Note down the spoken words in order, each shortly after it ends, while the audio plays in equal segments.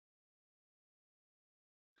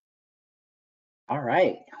All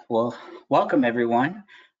right. Well, welcome everyone.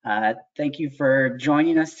 Thank you for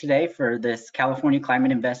joining us today for this California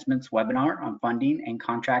Climate Investments webinar on funding and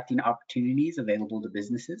contracting opportunities available to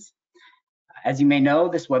businesses. As you may know,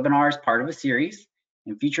 this webinar is part of a series,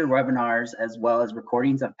 and future webinars as well as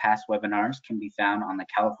recordings of past webinars can be found on the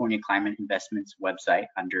California Climate Investments website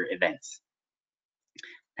under events.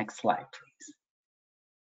 Next slide, please.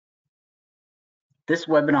 This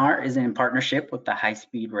webinar is in partnership with the High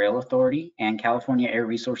Speed Rail Authority and California Air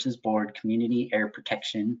Resources Board Community Air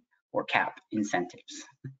Protection, or CAP, incentives.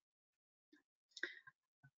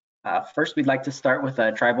 First, we'd like to start with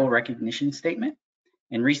a tribal recognition statement.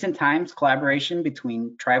 In recent times, collaboration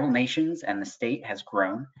between tribal nations and the state has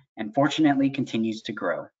grown and fortunately continues to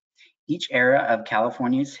grow. Each era of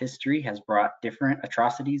California's history has brought different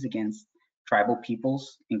atrocities against tribal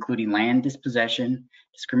peoples, including land dispossession,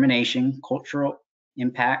 discrimination, cultural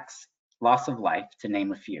impacts, loss of life, to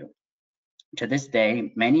name a few. To this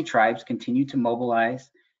day, many tribes continue to mobilize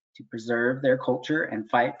to preserve their culture and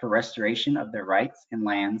fight for restoration of their rights and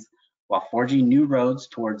lands while forging new roads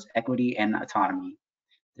towards equity and autonomy.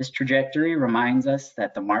 This trajectory reminds us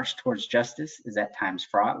that the march towards justice is at times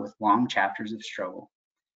fraught with long chapters of struggle.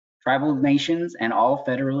 Tribal nations and all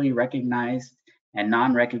federally recognized and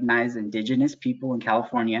non-recognized indigenous people in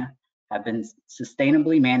California have been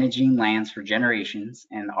sustainably managing lands for generations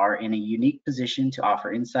and are in a unique position to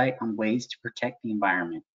offer insight on ways to protect the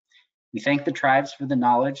environment. We thank the tribes for the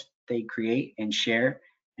knowledge they create and share,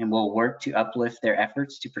 and will work to uplift their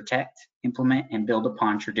efforts to protect, implement, and build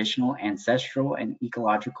upon traditional, ancestral, and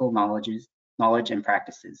ecological knowledge and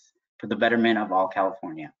practices for the betterment of all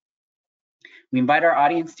California. We invite our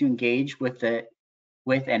audience to engage with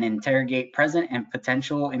and interrogate present and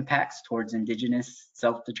potential impacts towards Indigenous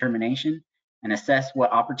self-determination and assess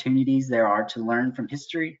what opportunities there are to learn from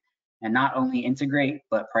history and not only integrate,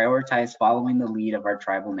 but prioritize following the lead of our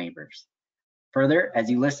tribal neighbors. Further, as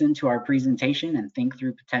you listen to our presentation and think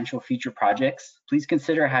through potential future projects, please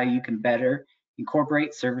consider how you can better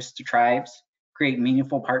incorporate service to tribes, create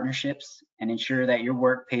meaningful partnerships, and ensure that your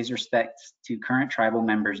work pays respect to current tribal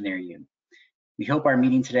members near you. We hope our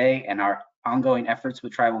meeting today and our ongoing efforts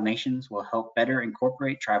with tribal nations will help better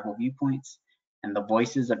incorporate tribal viewpoints and the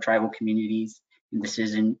voices of tribal communities in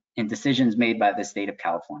decisions made by the state of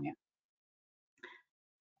California.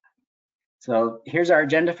 So here's our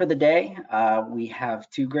agenda for the day. We have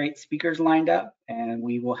two great speakers lined up, and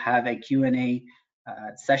we will have a Q&A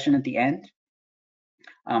session at the end.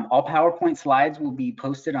 All PowerPoint slides will be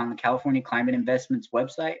posted on the California Climate Investments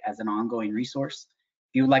website as an ongoing resource.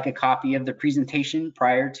 If you would like a copy of the presentation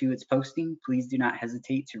prior to its posting, please do not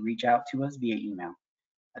hesitate to reach out to us via email.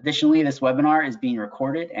 Additionally, this webinar is being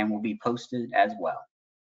recorded and will be posted as well.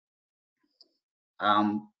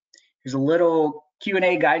 Here's a little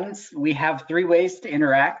Q&A guidance. We have 3 ways to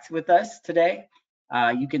interact with us today.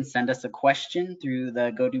 You can send us a question through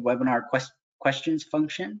the GoToWebinar questions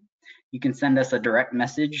function. You can send us a direct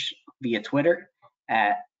message via Twitter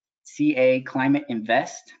at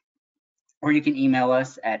CAClimateInvest, or you can email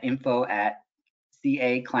us at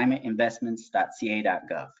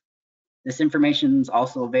info@caclimateinvestments.ca.gov. This information is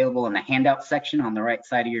also available in the handout section on the right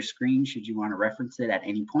side of your screen should you want to reference it at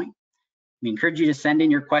any point. We encourage you to send in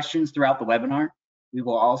your questions throughout the webinar. We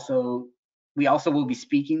also will be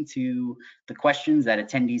speaking to the questions that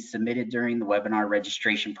attendees submitted during the webinar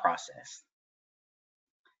registration process.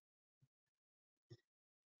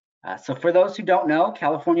 So for those who don't know,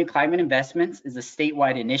 California Climate Investments is a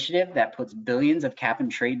statewide initiative that puts billions of cap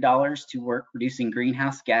and trade dollars to work reducing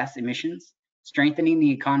greenhouse gas emissions, strengthening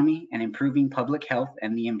the economy, and improving public health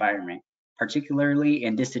and the environment, particularly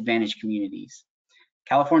in disadvantaged communities.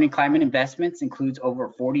 California Climate Investments includes over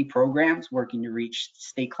 40 programs working to reach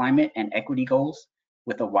state climate and equity goals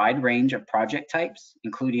with a wide range of project types,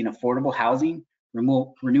 including affordable housing,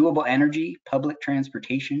 renewable energy, public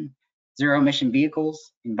transportation, zero-emission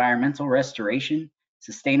vehicles, environmental restoration,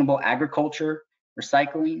 sustainable agriculture,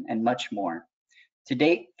 recycling, and much more. To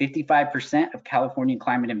date, 55% of California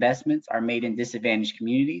climate investments are made in disadvantaged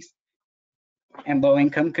communities and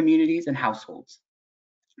low-income communities and households,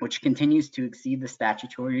 which continues to exceed the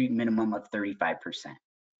statutory minimum of 35%.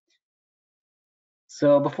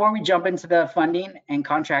 So before we jump into the funding and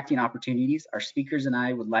contracting opportunities, our speakers and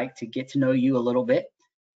I would like to get to know you a little bit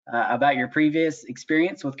about your previous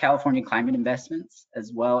experience with California Climate Investments,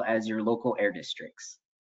 as well as your local air districts.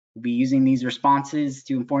 We'll be using these responses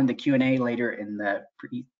to inform the Q&A later in the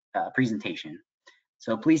presentation.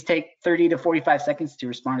 So please take 30 to 45 seconds to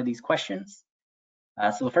respond to these questions.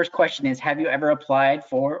 So the first question is, have you ever applied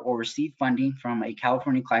for or received funding from a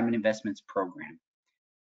California Climate Investments program?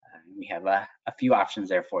 We have a few options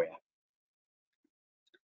there for you.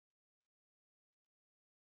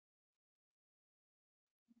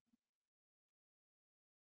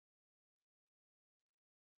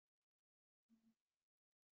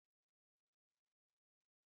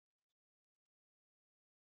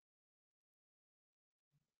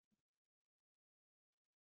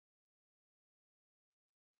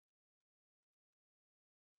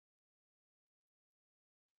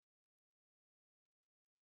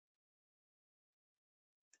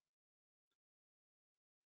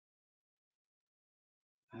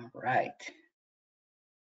 All right.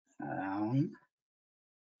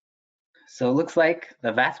 So it looks like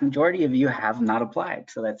the vast majority of you have not applied.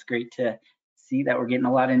 So that's great to see that we're getting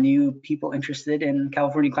a lot of new people interested in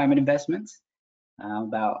California climate investments.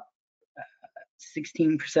 About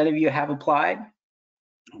 16% of you have applied,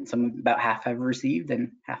 and about half have received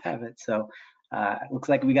and half haven't. So it looks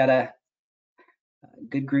like we got a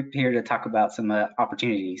good group here to talk about some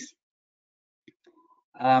opportunities.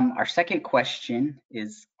 Our second question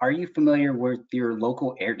is, are you familiar with your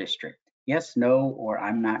local air district? Yes, no, or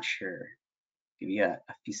I'm not sure. Give you a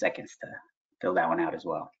few seconds to fill that one out as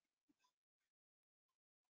well.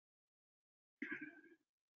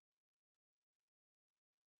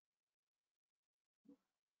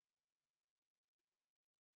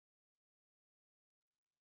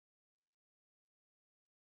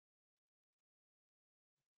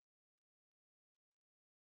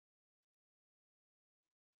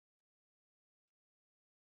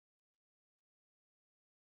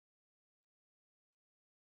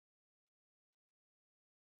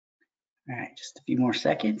 All right, just a few more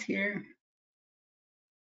seconds here.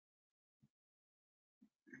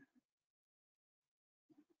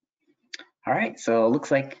 All right, so it looks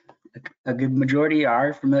like a good majority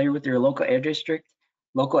are familiar with your local air district.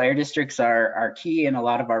 Local air districts are key in a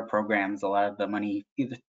lot of our programs. A lot of the money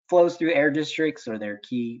either flows through air districts or they're a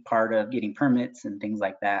key part of getting permits and things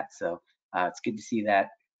like that. So it's good to see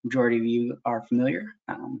that majority of you are familiar,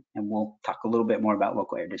 and we'll talk a little bit more about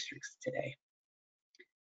local air districts today.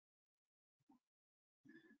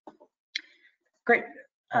 Great.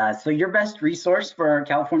 So your best resource for our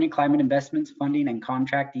California climate investments funding and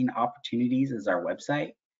contracting opportunities is our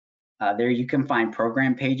website. There you can find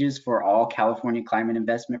program pages for all California climate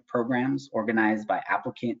investment programs organized by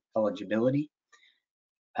applicant eligibility.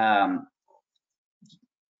 You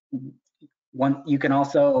can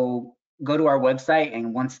also go to our website,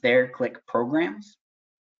 and once there, click programs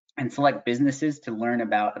and select businesses to learn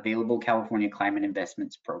about available California climate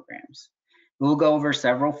investments programs. We'll go over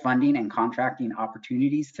several funding and contracting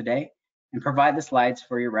opportunities today and provide the slides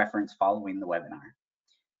for your reference following the webinar.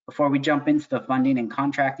 Before we jump into the funding and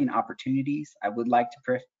contracting opportunities, I would like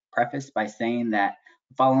to preface by saying that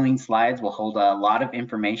the following slides will hold a lot of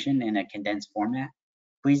information in a condensed format.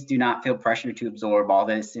 Please do not feel pressure to absorb all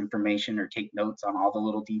this information or take notes on all the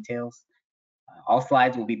little details. All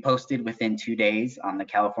slides will be posted within 2 days on the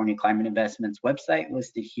California Climate Investments website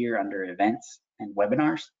listed here under events and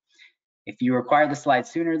webinars. If you require the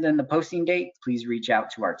slides sooner than the posting date, please reach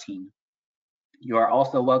out to our team. You are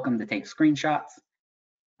also welcome to take screenshots.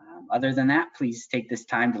 Other than that, please take this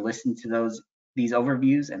time to listen to these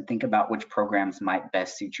overviews and think about which programs might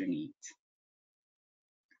best suit your needs.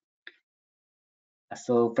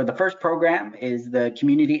 So for the first program is the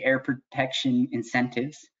Community Air Protection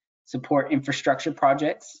Incentives, support infrastructure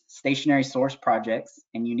projects, stationary source projects,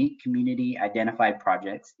 and unique community identified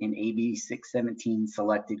projects in AB 617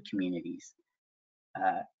 selected communities.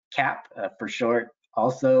 CAP, for short,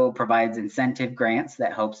 also provides incentive grants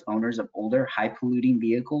that helps owners of older, high polluting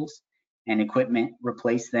vehicles and equipment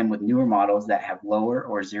replace them with newer models that have lower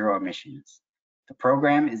or zero emissions. The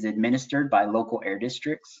program is administered by local air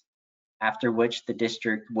districts, after which the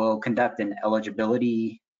district will conduct an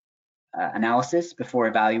eligibility analysis before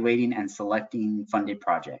evaluating and selecting funded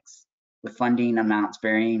projects, with funding amounts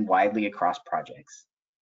varying widely across projects.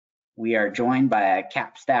 We are joined by a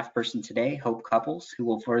CAP staff person today, Hope Couples, who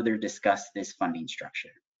will further discuss this funding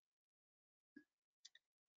structure.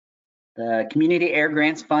 The Community Air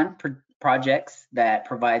Grants Fund projects that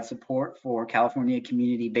provide support for California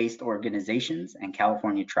community-based organizations and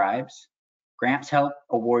California tribes. Grants help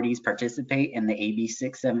awardees participate in the AB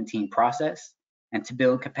 617 process and to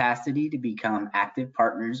build capacity to become active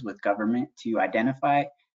partners with government to identify,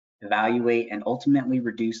 evaluate, and ultimately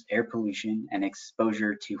reduce air pollution and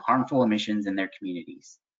exposure to harmful emissions in their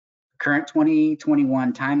communities. The current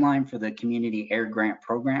 2021 timeline for the Community Air Grant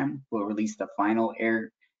Program will release the final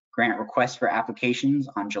air grant request for applications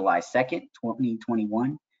on July 2nd,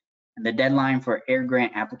 2021, and the deadline for air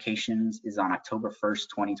grant applications is on October 1st,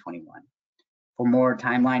 2021. For more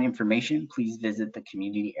timeline information, please visit the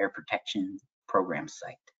Community Air Protection Program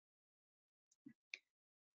site.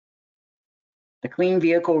 The Clean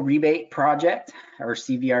Vehicle Rebate Project, or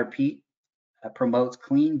CVRP, promotes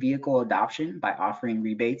clean vehicle adoption by offering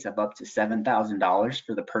rebates of up to $7,000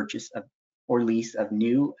 for the purchase of or lease of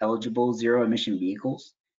new eligible zero-emission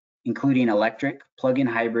vehicles, including electric, plug-in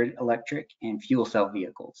hybrid electric, and fuel cell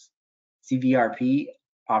vehicles. CVRP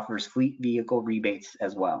offers fleet vehicle rebates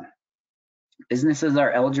as well. Businesses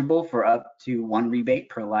are eligible for up to 1 rebate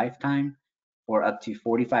per lifetime or up to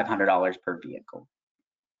 $4,500 per vehicle.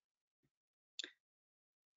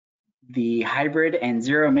 The Hybrid and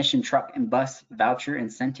Zero Emission Truck and Bus Voucher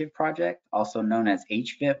Incentive Project, also known as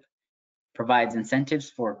HVIP, provides incentives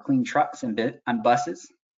for clean trucks and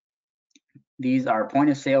buses. These are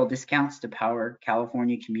point-of-sale discounts to power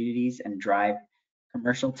California communities and drive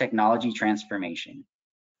commercial technology transformation.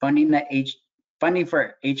 Funding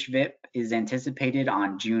for HVIP is anticipated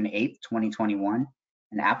on June 8, 2021,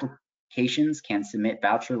 and applications can submit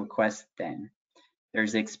voucher requests then.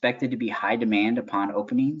 There's expected to be high demand upon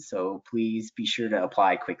opening, so please be sure to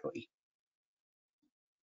apply quickly.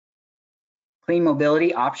 Clean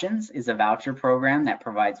Mobility Options is a voucher program that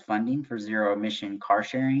provides funding for zero-emission car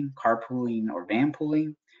sharing, carpooling or van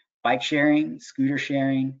pooling, bike sharing, scooter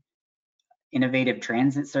sharing, innovative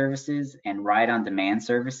transit services, and ride-on-demand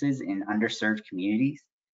services in underserved communities.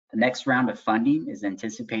 The next round of funding is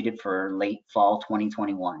anticipated for late fall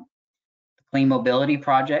 2021. The Clean Mobility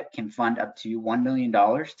Project can fund up to $1 million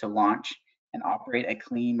to launch and operate a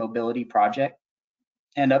clean mobility project,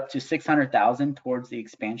 and up to $600,000 towards the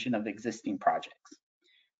expansion of existing projects.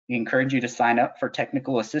 We encourage you to sign up for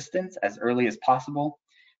technical assistance as early as possible,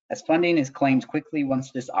 as funding is claimed quickly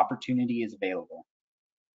once this opportunity is available.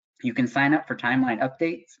 You can sign up for timeline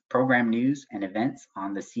updates, program news, and events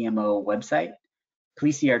on the CMO website.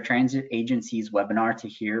 Please see our transit agency's webinar to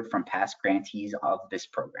hear from past grantees of this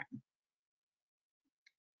program.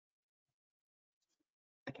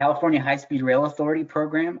 The California High-Speed Rail Authority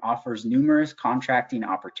program offers numerous contracting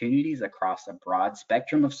opportunities across a broad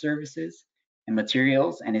spectrum of services and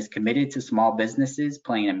materials, and is committed to small businesses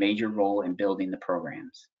playing a major role in building the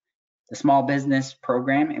programs. The Small Business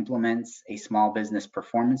Program implements a small business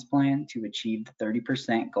performance plan to achieve the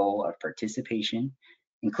 30% goal of participation,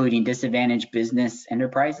 including disadvantaged business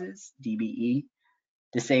enterprises, DBE,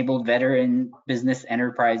 disabled veteran business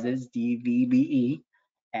enterprises, DVBE,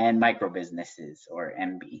 and micro businesses, or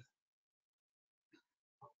MB.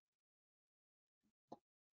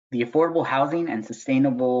 The Affordable Housing and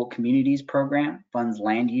Sustainable Communities Program funds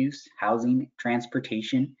land use, housing,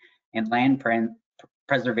 transportation, and land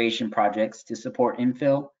preservation projects to support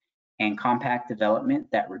infill and compact development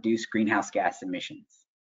that reduce greenhouse gas emissions.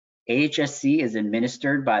 AHSC is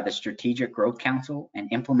administered by the Strategic Growth Council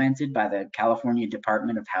and implemented by the California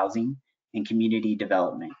Department of Housing and Community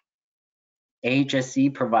Development.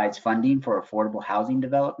 AHSC provides funding for affordable housing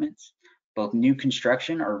developments, both new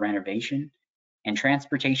construction or renovation, and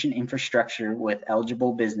transportation infrastructure with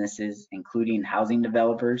eligible businesses, including housing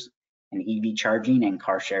developers and EV charging and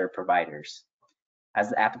car share providers.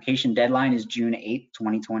 As the application deadline is June 8,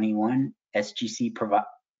 2021, SGC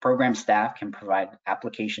program staff can provide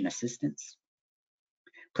application assistance.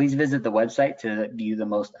 Please visit the website to view the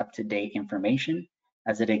most up-to-date information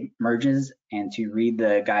as it emerges and to read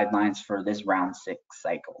the guidelines for this round 6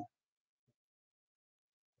 cycle.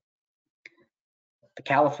 The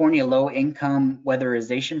California Low Income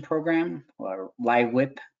Weatherization Program, or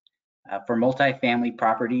LIWIP, for multifamily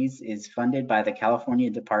properties is funded by the California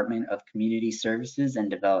Department of Community Services and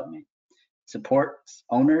Development. Supports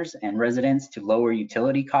owners and residents to lower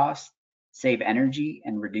utility costs, save energy,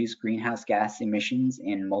 and reduce greenhouse gas emissions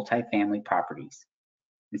in multifamily properties.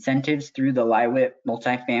 Incentives through the LIWIP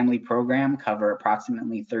multifamily program cover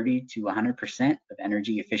approximately 30 to 100% of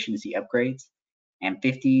energy efficiency upgrades and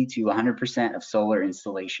 50 to 100% of solar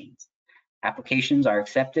installations. Applications are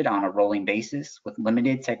accepted on a rolling basis with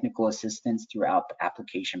limited technical assistance throughout the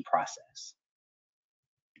application process.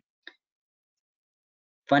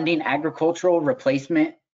 Funding agricultural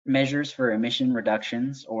replacement measures for emission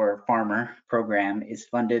reductions, or FARMER program, is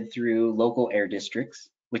funded through local air districts,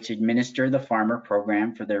 which administer the FARMER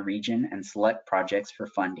program for their region and select projects for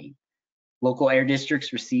funding. Local air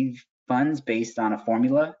districts receive funds based on a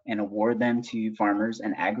formula and award them to farmers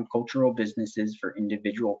and agricultural businesses for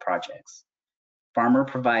individual projects. FARMER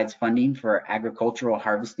provides funding for agricultural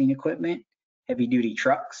harvesting equipment, heavy-duty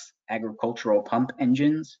trucks, agricultural pump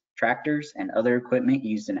engines, tractors, and other equipment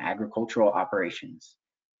used in agricultural operations.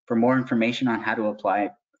 For more information on how to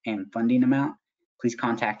apply and funding amount, please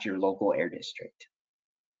contact your local air district.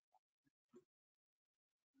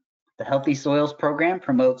 The Healthy Soils Program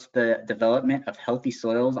promotes the development of healthy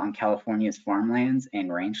soils on California's farmlands and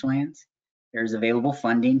ranchlands. There is available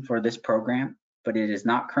funding for this program, but it is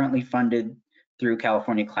not currently funded through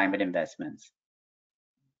California Climate Investments.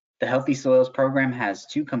 The Healthy Soils Program has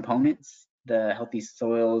 2 components: the Healthy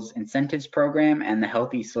Soils Incentives Program and the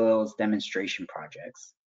Healthy Soils Demonstration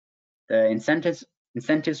Projects. The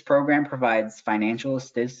Incentives Program provides financial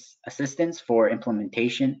assistance for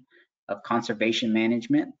implementation of conservation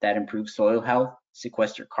management that improves soil health,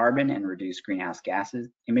 sequester carbon, and reduce greenhouse gas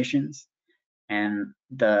emissions. And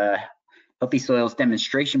the Healthy Soils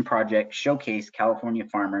demonstration project showcased California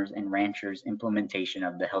farmers and ranchers' implementation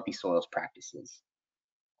of the Healthy Soils practices.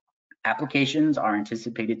 Applications are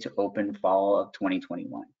anticipated to open fall of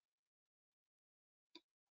 2021.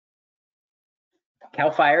 CAL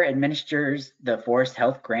FIRE administers the Forest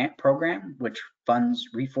Health Grant Program, which funds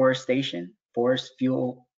reforestation, forest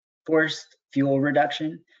fuel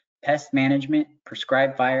reduction, pest management,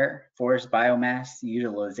 prescribed fire, forest biomass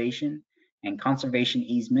utilization, and conservation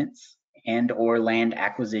easements and/or land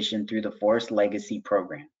acquisition through the Forest Legacy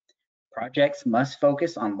Program. Projects must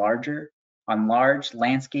focus on large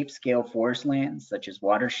landscape-scale forest lands, such as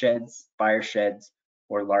watersheds, firesheds,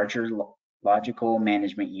 or larger logical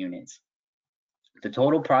management units. The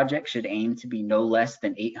total project should aim to be no less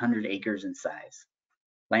than 800 acres in size.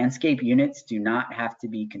 Landscape units do not have to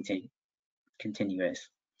be continuous.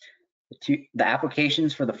 The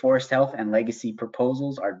applications for the Forest Health and Legacy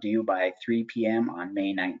proposals are due by 3 p.m. on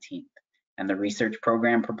May 19th, and the research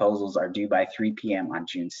program proposals are due by 3 p.m. on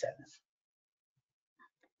June 7th.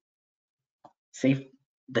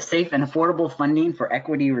 The Safe and Affordable Funding for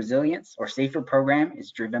Equity Resilience, or SAFER program,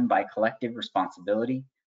 is driven by collective responsibility.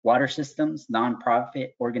 Water systems,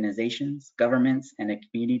 nonprofit organizations, governments, and a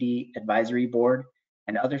community advisory board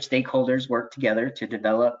and other stakeholders work together to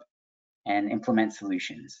develop and implement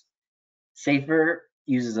solutions. SAFER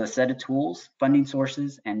uses a set of tools, funding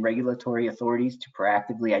sources, and regulatory authorities to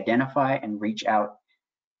proactively identify and reach out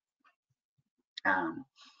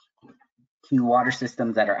to water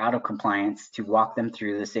systems that are out of compliance to walk them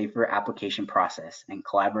through the SAFER application process and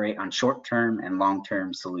collaborate on short-term and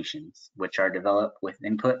long-term solutions, which are developed with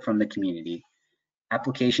input from the community.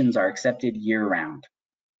 Applications are accepted year-round.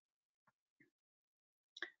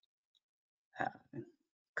 A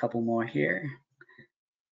couple more here.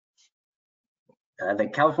 The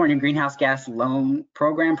California Greenhouse Gas Loan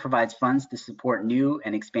Program provides funds to support new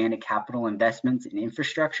and expanded capital investments in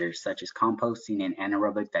infrastructure, such as composting and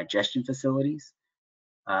anaerobic digestion facilities,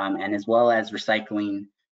 and as well as recycling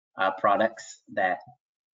products that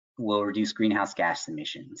will reduce greenhouse gas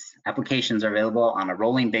emissions. Applications are available on a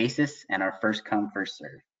rolling basis and are first come, first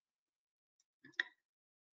served.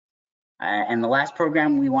 And the last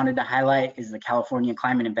program we wanted to highlight is the California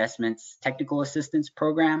Climate Investments Technical Assistance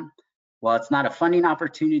Program. While it's not a funding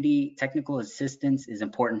opportunity, technical assistance is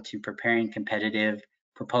important to preparing competitive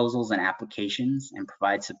proposals and applications and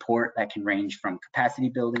provide support that can range from capacity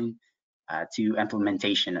building to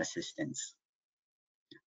implementation assistance.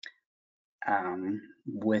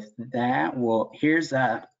 With that, well, here's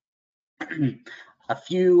a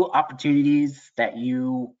few opportunities that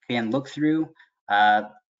you can look through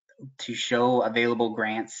to show available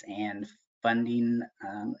grants and funding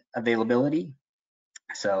availability.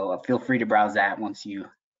 So feel free to browse that once you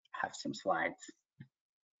have some slides.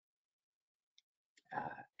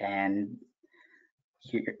 And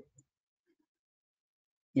here,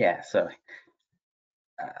 yeah, so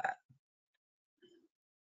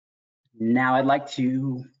now I'd like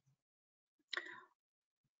we'd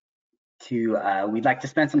like to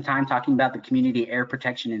spend some time talking about the Community Air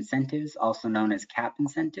Protection Incentives, also known as CAP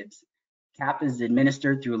incentives. CAP is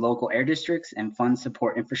administered through local air districts and funds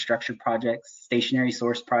support infrastructure projects, stationary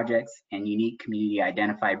source projects, and unique community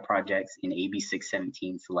identified projects in AB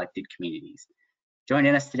 617 selected communities.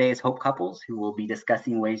 Joining us today is Hope Couples, who will be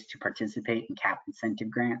discussing ways to participate in CAP incentive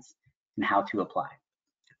grants and how to apply.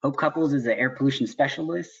 Hope Couples is an air pollution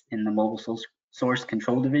specialist in the Mobile Source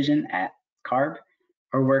Control Division at CARB.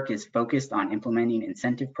 Her work is focused on implementing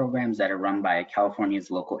incentive programs that are run by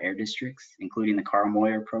California's local air districts, including the Carl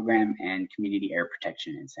Moyer program and community air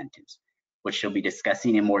protection incentives, which she'll be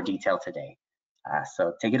discussing in more detail today.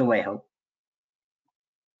 So take it away, Hope.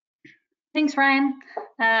 Thanks, Ryan.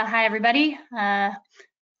 Hi, everybody.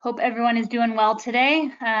 Hope everyone is doing well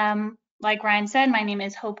today. Like Ryan said, my name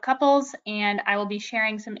is Hope Couples, and I will be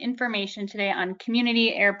sharing some information today on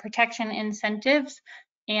community air protection incentives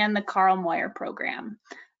and the Carl Moyer program.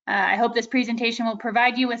 I hope this presentation will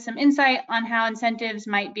provide you with some insight on how incentives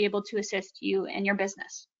might be able to assist you and your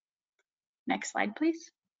business. Next slide,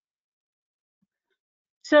 please.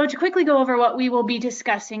 So to quickly go over what we will be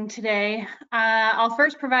discussing today, I'll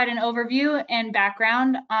first provide an overview and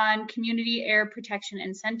background on community air protection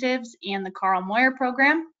incentives and the Carl Moyer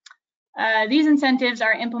program. These incentives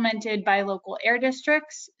are implemented by local air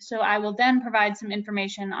districts, so I will then provide some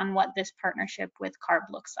information on what this partnership with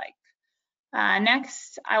CARB looks like.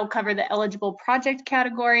 Next, I will cover the eligible project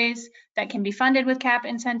categories that can be funded with CAP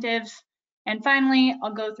incentives. And finally,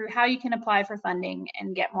 I'll go through how you can apply for funding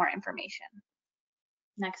and get more information.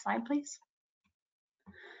 Next slide, please.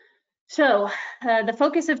 So the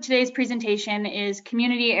focus of today's presentation is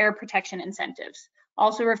community air protection incentives,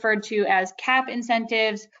 also referred to as CAP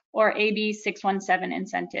incentives or AB 617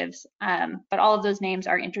 incentives, but all of those names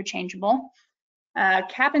are interchangeable.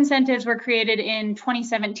 CAP incentives were created in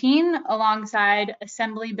 2017 alongside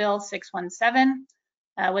Assembly Bill 617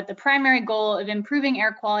 with the primary goal of improving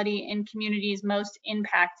air quality in communities most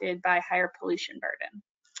impacted by higher pollution burden.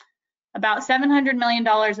 About $700 million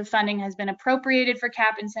of funding has been appropriated for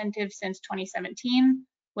CAP incentives since 2017,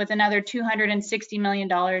 with another $260 million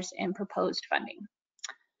in proposed funding.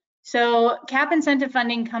 So CAP incentive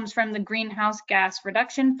funding comes from the Greenhouse Gas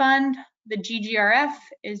Reduction Fund. The GGRF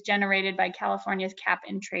is generated by California's cap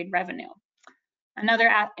and trade revenue. Another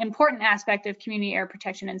important aspect of community air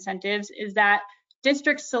protection incentives is that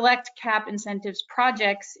districts select CAP incentives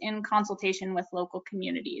projects in consultation with local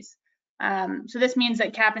communities. So this means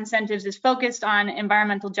that CAP incentives is focused on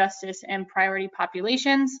environmental justice and priority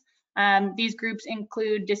populations. These groups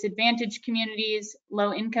include disadvantaged communities,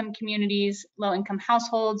 low-income communities, low-income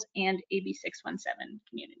households, and AB 617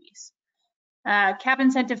 communities. CAP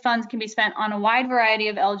incentive funds can be spent on a wide variety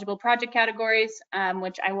of eligible project categories,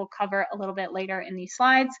 which I will cover a little bit later in these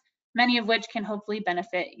slides, many of which can hopefully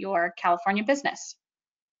benefit your California business.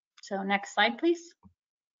 So next slide, please.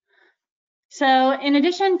 So in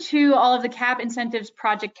addition to all of the CAP incentives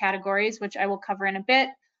project categories, which I will cover in a bit,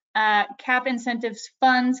 CAP incentives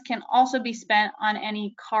funds can also be spent on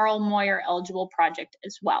any Carl Moyer eligible project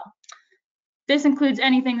as well. This includes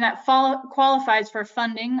anything that qualifies for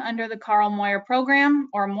funding under the Carl Moyer program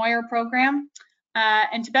or Moyer program.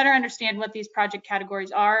 And to better understand what these project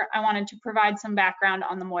categories are, I wanted to provide some background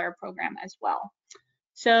on the Moyer program as well.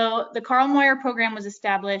 So the Carl Moyer program was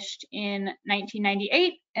established in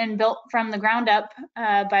 1998 and built from the ground up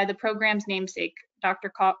by the program's namesake,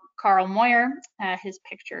 Dr. Carl Moyer. His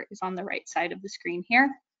picture is on the right side of the screen here.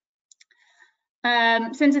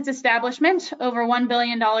 Since its establishment, over $1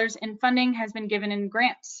 billion in funding has been given in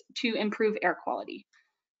grants to improve air quality.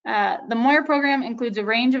 The Moyer program includes a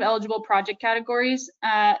range of eligible project categories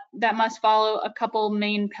that must follow a couple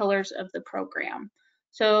main pillars of the program.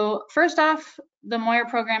 So first off, the Moyer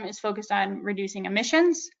program is focused on reducing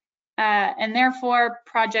emissions, and therefore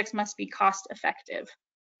projects must be cost effective.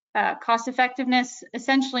 Cost effectiveness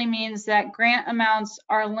essentially means that grant amounts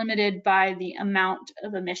are limited by the amount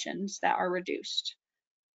of emissions that are reduced.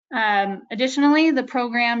 Additionally, the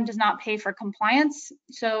program does not pay for compliance,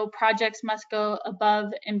 so projects must go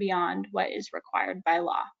above and beyond what is required by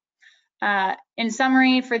law. In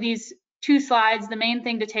summary, for these two slides, the main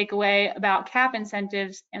thing to take away about CAP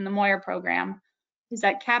incentives in the Moyer program is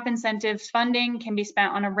that CAP incentives funding can be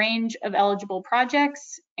spent on a range of eligible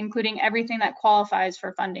projects, including everything that qualifies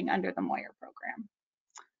for funding under the Moyer program.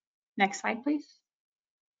 Next slide, please.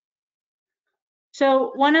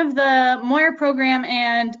 So one of the Moyer program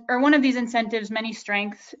one of these incentives' many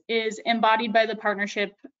strengths is embodied by the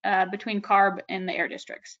partnership between CARB and the air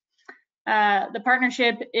districts. The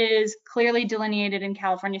partnership is clearly delineated in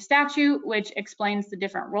California statute, which explains the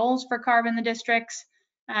different roles for CARB in the districts.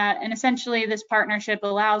 And essentially, this partnership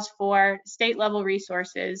allows for state level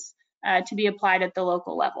resources to be applied at the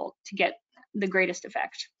local level to get the greatest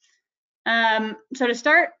effect. So to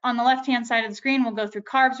start, on the left-hand side of the screen, we'll go through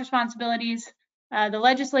CARB's responsibilities. The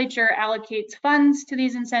legislature allocates funds to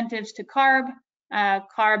these incentives to CARB.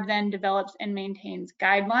 CARB then develops and maintains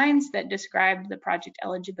guidelines that describe the project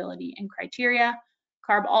eligibility and criteria.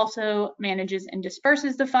 CARB also manages and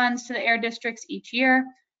disperses the funds to the air districts each year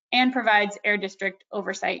and provides air district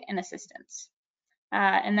oversight and assistance.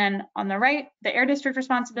 And then on the right, the air district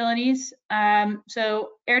responsibilities. So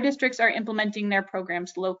air districts are implementing their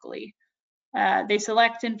programs locally. They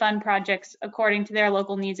select and fund projects according to their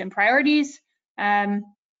local needs and priorities.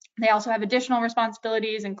 They also have additional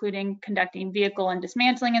responsibilities, including conducting vehicle and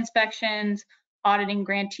dismantling inspections, auditing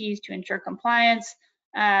grantees to ensure compliance,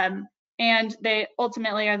 and they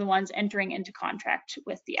ultimately are the ones entering into contract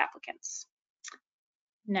with the applicants.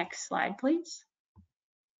 Next slide, please.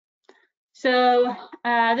 So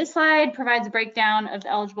this slide provides a breakdown of the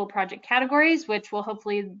eligible project categories, which will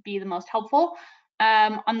hopefully be the most helpful.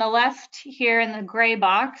 On the left here in the gray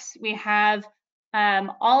box, we have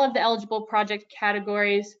all of the eligible project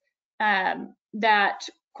categories that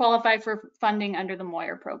qualify for funding under the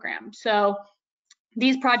Moyer program. So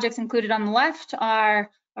these projects included on the left are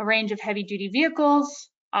a range of heavy duty vehicles,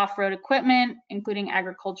 off-road equipment, including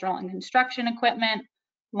agricultural and construction equipment,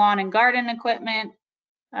 lawn and garden equipment.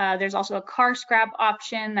 There's also a car scrap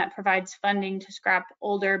option that provides funding to scrap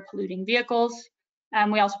older polluting vehicles.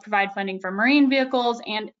 We also provide funding for marine vehicles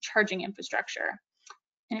and charging infrastructure.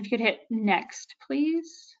 And if you could hit next,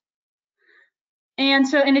 please. And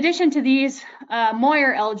so in addition to these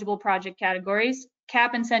Moyer eligible project categories,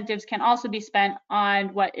 CAP incentives can also be spent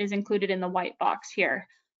on what is included in the white box here.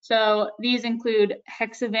 So these include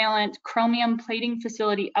hexavalent chromium plating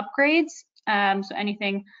facility upgrades, so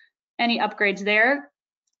any upgrades there,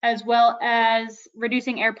 as well as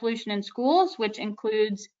reducing air pollution in schools, which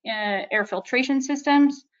includes air filtration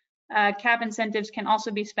systems. CAP incentives can also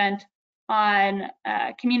be spent on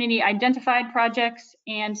community identified projects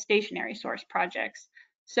and stationary source projects.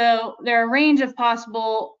 So there are a range of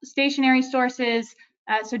possible stationary sources,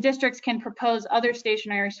 so districts can propose other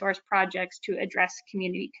stationary source projects to address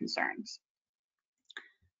community concerns.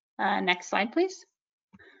 Next slide, please.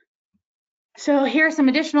 So here are some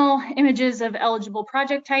additional images of eligible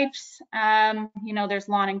project types. There's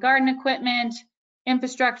lawn and garden equipment,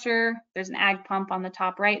 infrastructure, there's an ag pump on the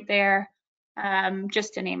top right there,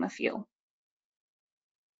 just to name a few.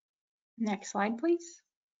 Next slide, please.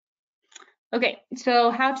 Okay,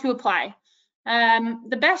 so how to apply.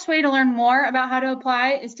 The best way to learn more about how to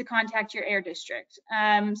apply is to contact your air district,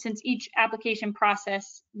 since each application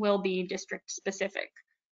process will be district specific.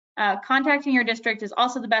 Contacting your district is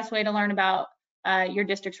also the best way to learn about your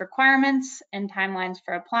district's requirements and timelines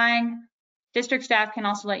for applying. District staff can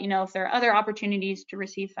also let you know if there are other opportunities to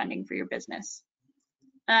receive funding for your business.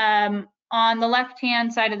 On the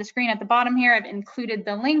left-hand side of the screen at the bottom here, I've included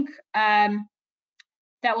the link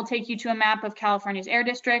that will take you to a map of California's air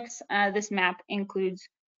districts. This map includes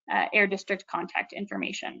air district contact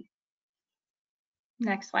information.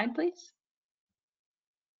 Next slide, please.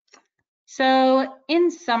 So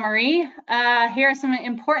in summary, here are some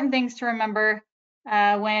important things to remember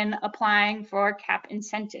when applying for CAP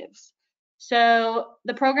incentives. So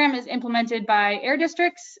the program is implemented by air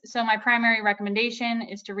districts. So my primary recommendation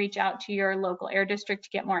is to reach out to your local air district to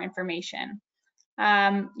get more information.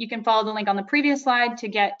 You can follow the link on the previous slide to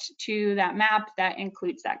get to that map that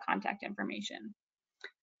includes that contact information.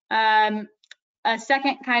 A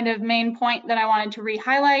second kind of main point that I wanted to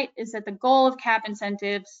re-highlight is that the goal of CAP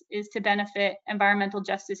incentives is to benefit environmental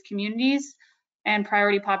justice communities and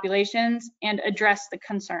priority populations and address the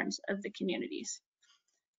concerns of the communities.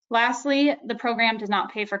 Lastly, the program does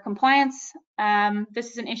not pay for compliance. This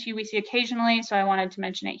is an issue we see occasionally, so I wanted to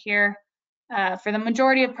mention it here. For the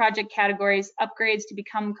majority of project categories, upgrades to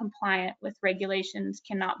become compliant with regulations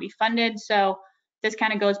cannot be funded. So this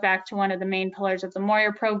kind of goes back to one of the main pillars of the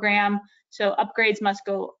Moyer program. So upgrades must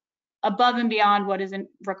go above and beyond what is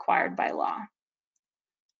required by law.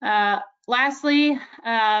 Lastly,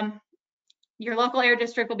 your local air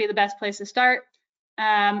district will be the best place to start,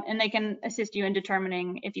 and they can assist you in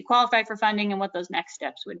determining if you qualify for funding and what those next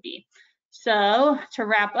steps would be. So to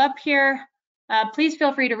wrap up here, please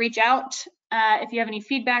feel free to reach out if you have any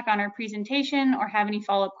feedback on our presentation or have any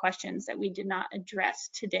follow-up questions that we did not address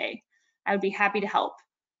today. I would be happy to help.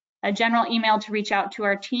 A general email to reach out to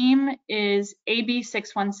our team is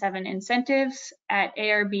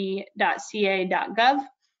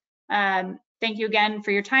ab617incentives@arb.ca.gov. Thank you again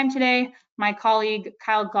for your time today. My colleague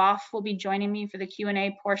Kyle Goff will be joining me for the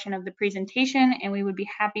Q&A portion of the presentation, and we would be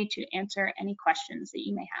happy to answer any questions that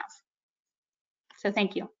you may have. So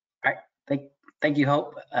thank you. All right, thank you,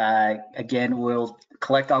 Hope. Again, we'll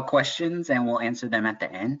collect all questions and we'll answer them at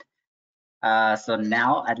the end. So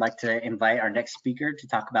now I'd like to invite our next speaker to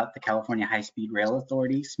talk about the California High-Speed Rail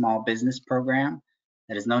Authority Small Business Program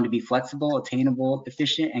that is known to be flexible, attainable,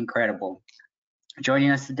 efficient, and credible. Joining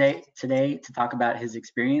us today to talk about his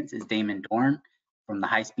experience is Damon Dorn from the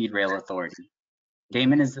High-Speed Rail Authority.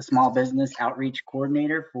 Damon is the Small Business Outreach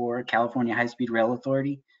Coordinator for California High-Speed Rail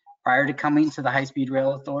Authority. Prior to coming to the High-Speed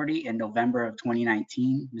Rail Authority in November of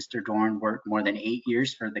 2019, Mr. Dorn worked more than 8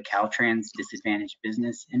 years for the Caltrans Disadvantaged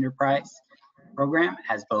Business Enterprise program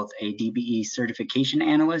as both a DBE certification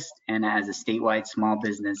analyst and as a statewide small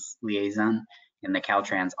business liaison in the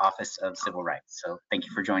Caltrans Office of Civil Rights. So thank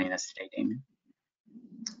you for joining us today, Damon.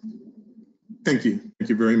 Thank you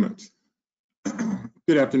very much.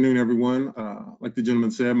 Good afternoon, everyone. Like the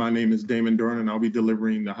gentleman said, my name is Damon Dorn, and I'll be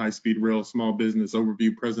delivering the High-Speed Rail Small Business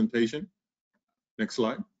Overview presentation. Next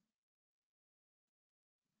slide.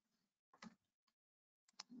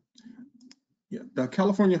 Yeah, the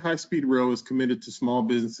California High-Speed Rail is committed to small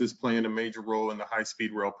businesses playing a major role in the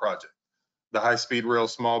High-Speed Rail project. The High-Speed Rail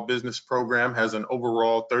Small Business Program has an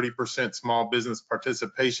overall 30% small business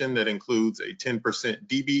participation that includes a 10%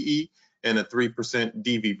 DBE and a 3%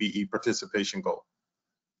 DVBE participation goal.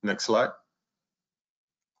 Next slide.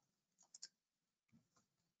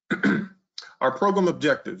 Our program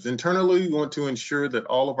objectives. Internally, we want to ensure that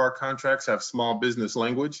all of our contracts have small business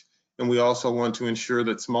language, and we also want to ensure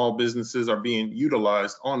that small businesses are being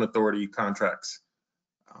utilized on authority contracts.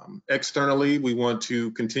 Externally, we want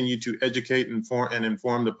to continue to educate and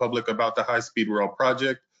inform the public about the high-speed rail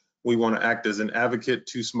project. We want to act as an advocate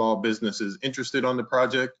to small businesses interested on the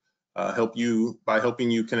project,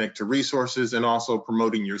 helping you connect to resources and also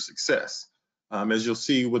promoting your success. As you'll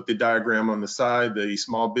see with the diagram on the side, the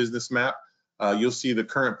small business map, you'll see the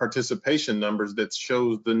current participation numbers that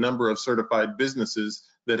shows the number of certified businesses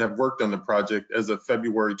that have worked on the project as of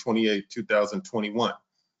February 28, 2021.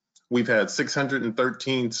 We've had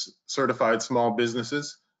 613 certified small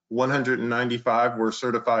businesses, 195 were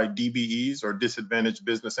certified DBEs or disadvantaged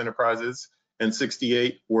business enterprises, and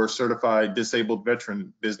 68 were certified disabled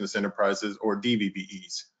veteran business enterprises or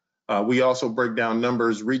DVBEs. We also break down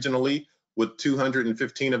numbers regionally, with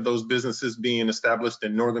 215 of those businesses being established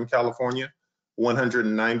in Northern California,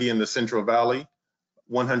 190 in the Central Valley,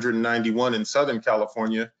 191 in Southern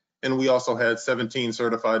California, and we also had 17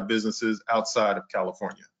 certified businesses outside of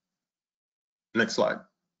California. Next slide.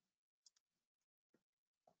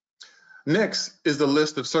 Next is the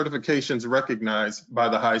list of certifications recognized by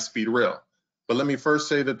the High Speed Rail. But let me first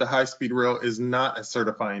say that the High Speed Rail is not a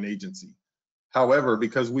certifying agency. However,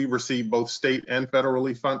 because we receive both state and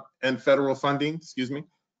federal funding,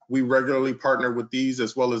 we regularly partner with these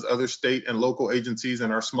as well as other state and local agencies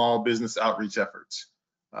in our small business outreach efforts.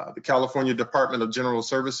 The California Department of General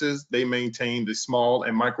Services, they maintain the small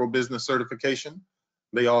and micro business certification.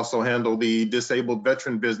 They also handle the disabled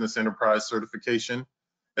veteran business enterprise certification,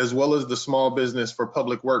 as well as the small business for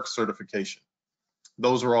public works certification.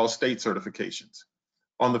 Those are all state certifications.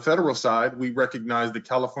 On the federal side, we recognize the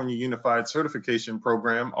California Unified Certification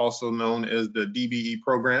Program, also known as the DBE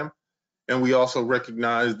program, and we also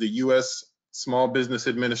recognize the U.S. Small Business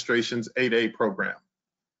Administration's 8A program.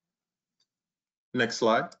 Next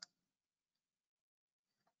slide.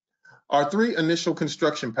 Our three initial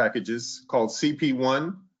construction packages, called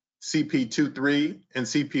CP1, CP23, and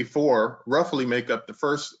CP4, roughly make up the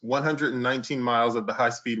first 119 miles of the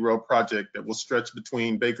high-speed rail project that will stretch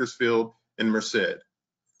between Bakersfield and Merced.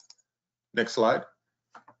 Next slide.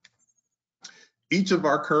 Each of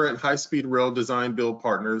our current high-speed rail design build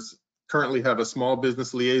partners currently have a small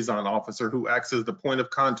business liaison officer who acts as the point of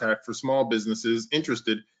contact for small businesses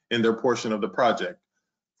interested in their portion of the project.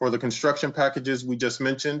 For the construction packages we just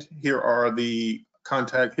mentioned, here is the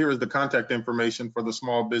contact information for the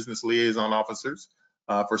small business liaison officers.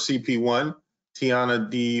 For CP1, Tiana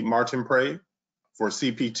D. Martinprey. For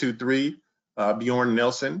CP23, Bjorn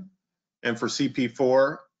Nelson. And for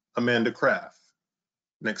CP4, Amanda Kraft.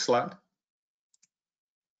 Next slide.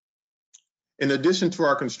 In addition to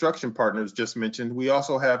our construction partners just mentioned, we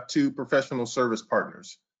also have two professional service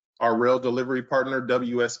partners. Our rail delivery partner,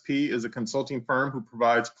 WSP, is a consulting firm who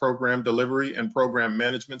provides program delivery and program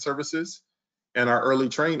management services. And our early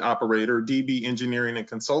train operator, DB Engineering and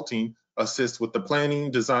Consulting, assists with the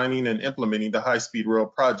planning, designing, and implementing the high-speed rail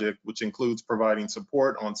project, which includes providing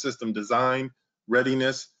support on system design,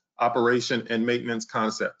 readiness, operation, and maintenance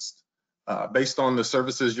concepts. Based on the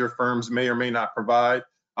services your firms may or may not provide,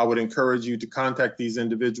 I would encourage you to contact these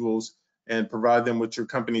individuals and provide them with your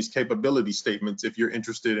company's capability statements if you're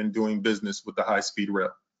interested in doing business with the high-speed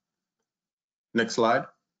rail. Next slide.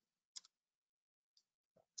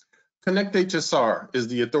 Connect HSR is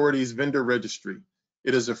the authority's vendor registry.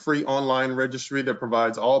 It is a free online registry that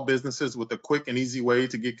provides all businesses with a quick and easy way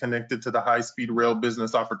to get connected to the high-speed rail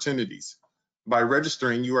business opportunities. By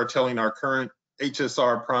registering, you are telling our current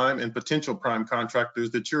HSR prime and potential prime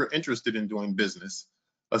contractors that you're interested in doing business.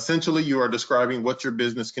 Essentially, you are describing what your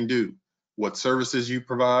business can do, what services you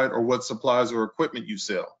provide, or what supplies or equipment you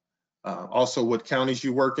sell. Also, what counties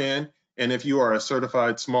you work in, and if you are a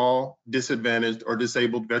certified small, disadvantaged, or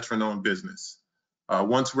disabled veteran-owned business.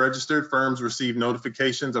 Once registered, firms receive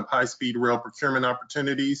notifications of high-speed rail procurement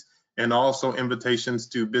opportunities and also invitations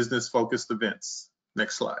to business-focused events.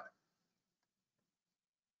 Next slide.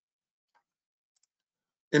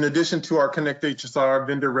 In addition to our Connect HSR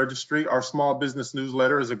vendor registry, our small business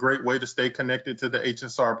newsletter is a great way to stay connected to the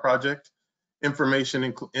HSR project.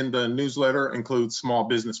 Information in the newsletter includes small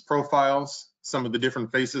business profiles, some of the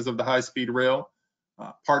different faces of the high-speed rail,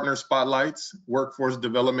 partner spotlights, workforce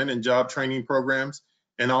development and job training programs,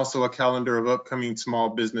 and also a calendar of upcoming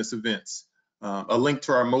small business events. A link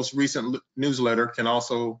to our most recent newsletter can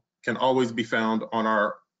always be found on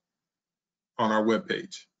our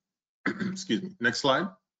webpage. Excuse me. Next slide.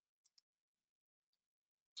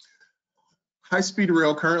 High-speed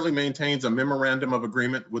rail currently maintains a memorandum of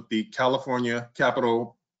agreement with the California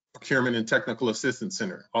Capital Procurement and Technical Assistance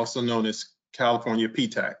Center, also known as California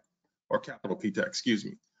PTAC, or Capital PTAC, excuse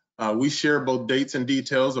me. We share both dates and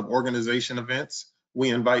details of organization events.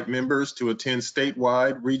 We invite members to attend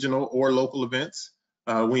statewide, regional, or local events.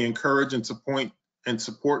 We encourage and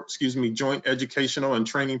support joint educational and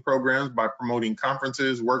training programs by promoting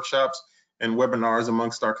conferences, workshops, and webinars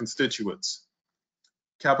amongst our constituents.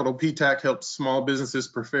 Capital PTAC helps small businesses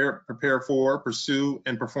prepare for, pursue,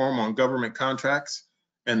 and perform on government contracts.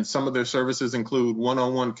 And some of their services include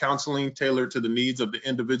one-on-one counseling tailored to the needs of the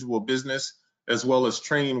individual business, as well as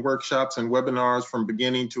training workshops and webinars from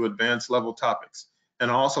beginning to advanced level topics.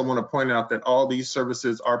 And I also want to point out that all these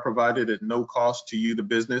services are provided at no cost to you, the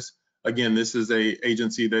business. Again, this is an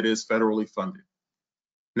agency that is federally funded.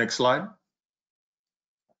 Next slide.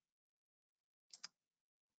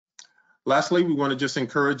 Lastly, we want to just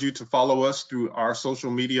encourage you to follow us through our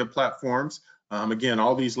social media platforms. Again,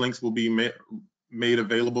 all these links will be made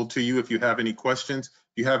available to you if you have any questions.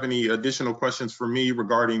 If you have any additional questions for me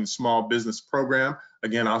regarding the small business program,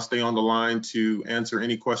 again, I'll stay on the line to answer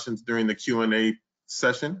any questions during the Q&A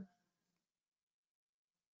session.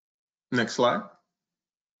 Next slide.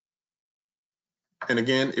 And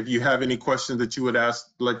again, if you have any questions that you would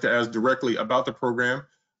like to ask directly about the program,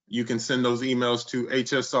 you can send those emails to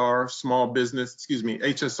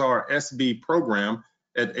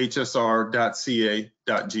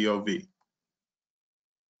hsrsbprogram@hsr.ca.gov.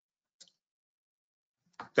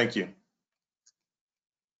 Thank you.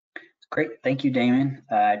 Great, thank you, Damon.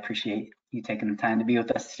 I appreciate you taking the time to be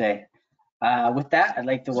with us today. With that, I'd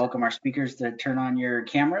like to welcome our speakers to turn on your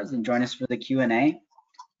cameras and join us for the Q&A.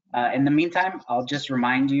 In the meantime, I'll just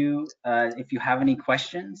remind you, if you have any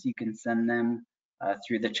questions, you can send them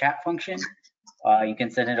through the chat function. You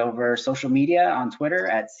can send it over social media on Twitter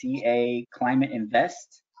at CA Climate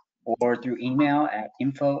Invest, or through email at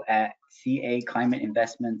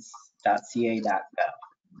info@caclimateinvestments.ca.gov.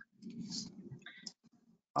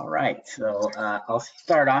 All right, so I'll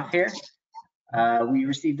start off here. We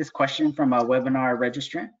received this question from a webinar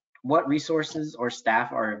registrant. What resources or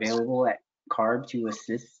staff are available at CARB to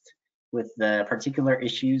assist with the particular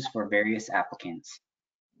issues for various applicants?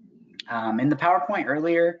 In the PowerPoint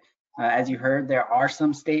earlier, as you heard, there are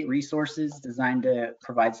some state resources designed to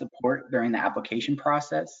provide support during the application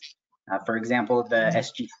process. For example, the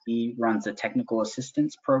SGC runs a technical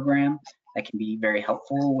assistance program that can be very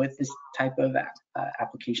helpful with this type of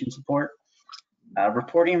application support.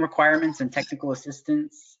 Reporting requirements and technical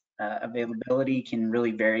assistance availability can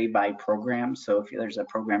really vary by program. So if there's a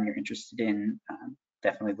program you're interested in,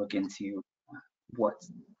 definitely look into what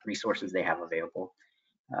resources they have available.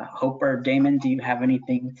 Hope or Damon, do you have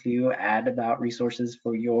anything to add about resources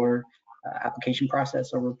for your application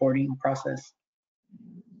process or reporting process?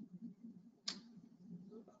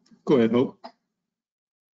 Go ahead, Hope.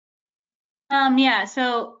 Yeah,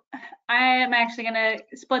 so I am actually going to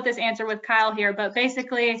split this answer with Kyle here, but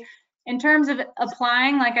basically, in terms of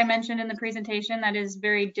applying, like I mentioned in the presentation, that is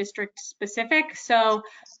very district specific. So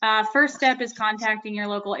first step is contacting your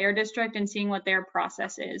local air district and seeing what their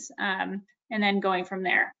process is, and then going from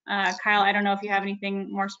there. Kyle, I don't know if you have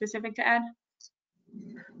anything more specific to add.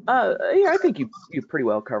 Yeah, I think you pretty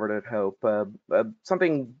well covered it, Hope.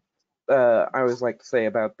 Something I always like to say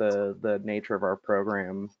about the nature of our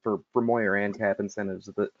program for Moyer and CAP incentives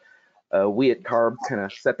is that we at CARB kind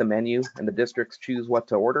of set the menu and the districts choose what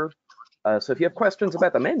to order. So if you have questions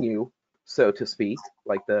about the menu, so to speak,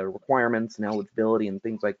 like the requirements and eligibility and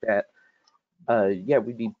things like that, yeah,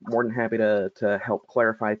 we'd be more than happy to help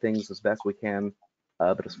clarify things as best we can.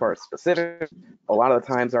 But as far as specific, a lot of the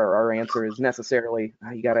times our answer is necessarily,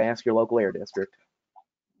 you got to ask your local air district.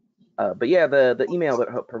 But yeah, the email that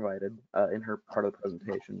Hope provided in her part of the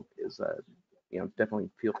presentation is, definitely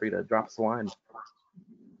feel free to drop us a line.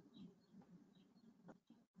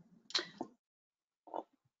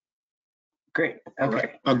 Great. Okay.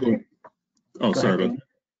 Right. I'll go. Oh, Go sorry. ahead,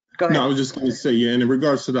 Go ahead. No, I was just going to say, yeah, and in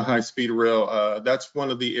regards to the high-speed rail, that's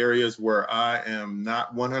one of the areas where I am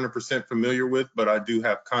not 100% familiar with, but I do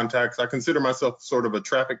have contacts. I consider myself sort of a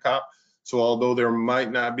traffic cop. So although there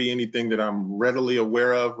might not be anything that I'm readily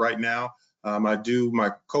aware of right now, my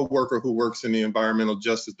coworker who works in the Environmental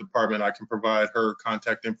Justice Department, I can provide her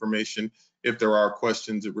contact information if there are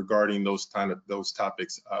questions regarding those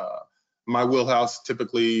topics. My wheelhouse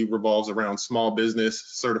typically revolves around small business,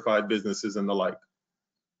 certified businesses, and the like.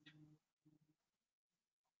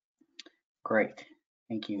 Great.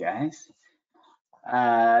 Thank you, guys.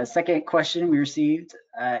 Second question we received,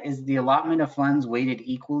 is the allotment of funds weighted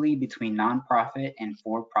equally between nonprofit and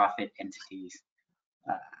for-profit entities?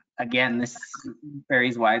 Again, this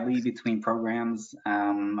varies widely between programs.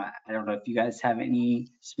 I don't know if you guys have any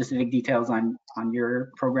specific details on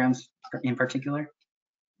your programs in particular.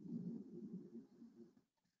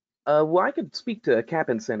 Well, I could speak to CAP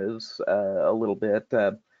incentives a little bit.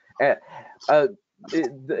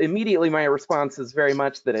 Immediately my response is very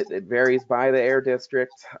much that it varies by the air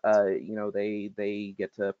district. You know, they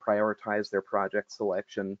get to prioritize their project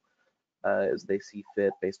selection as they see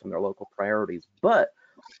fit based on their local priorities. But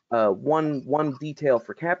one detail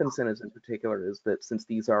for CAP incentives in particular is that since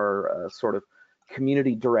these are sort of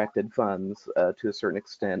community-directed funds to a certain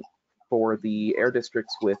extent, for the air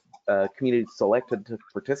districts with communities selected to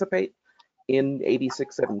participate in AB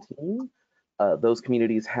 617, those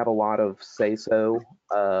communities have a lot of say-so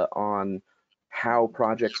on how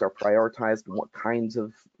projects are prioritized and what kinds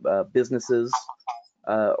of businesses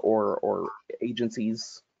or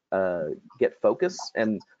agencies get focus.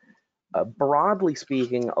 And broadly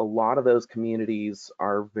speaking, a lot of those communities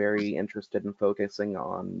are very interested in focusing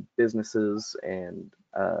on businesses and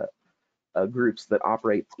groups that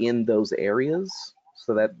operate in those areas.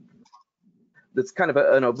 So that's kind of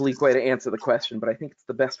an oblique way to answer the question, but I think it's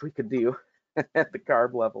the best we could do at the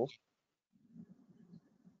CARB level.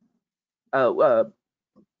 Hope,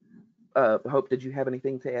 did you have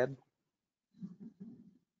anything to add?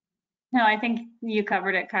 No, I think you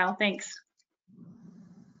covered it, Kyle. Thanks.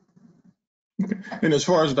 Okay. And as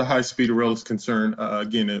far as the high-speed rail is concerned,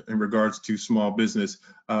 again, in regards to small business,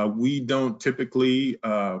 we don't typically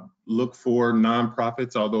look for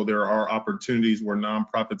nonprofits, although there are opportunities where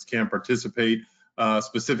nonprofits can participate.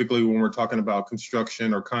 Specifically, when we're talking about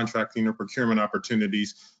construction or contracting or procurement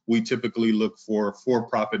opportunities, we typically look for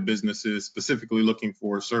for-profit businesses, specifically looking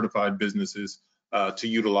for certified businesses to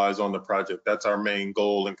utilize on the project. That's our main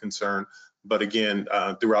goal and concern. But again,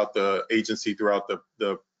 throughout the agency, throughout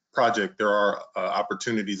the project, there are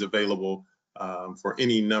opportunities available for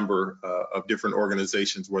any number of different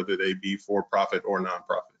organizations, whether they be for-profit or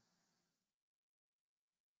nonprofit.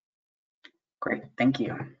 Great, thank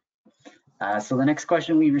you. So the next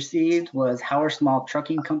question we received was, how are small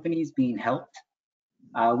trucking companies being helped?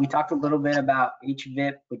 We talked a little bit about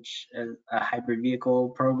HVIP, which is a hybrid vehicle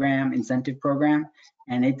program, incentive program,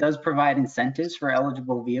 and it does provide incentives for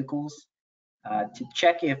eligible vehicles. To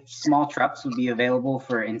check if small trucks would be available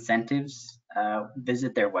for incentives,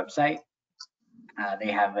 visit their website.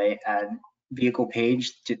 They have a vehicle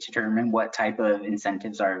page to determine what type of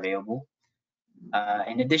incentives are available.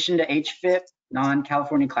 In addition to HVIP,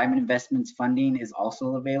 non-California climate investments funding is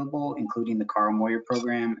also available, including the Carl Moyer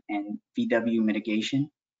program and VW mitigation.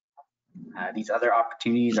 These other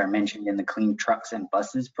opportunities are mentioned in the Clean Trucks and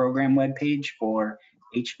Buses program webpage for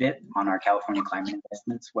HVIP on our California Climate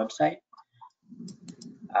Investments website.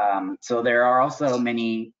 So there are also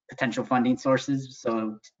many potential funding sources,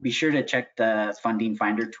 so be sure to check the funding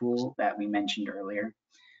finder tool that we mentioned earlier.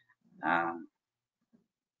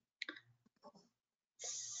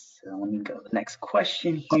 So let me go to the next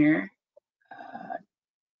question here.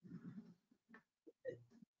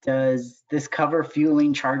 Does this cover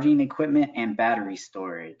fueling, charging equipment, and battery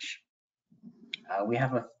storage? We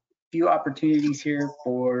have a few opportunities here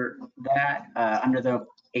for that under the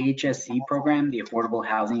AHSC program, the Affordable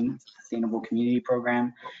Housing Sustainable Community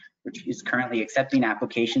Program, which is currently accepting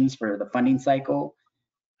applications for the funding cycle.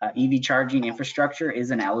 EV charging infrastructure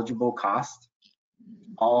is an eligible cost.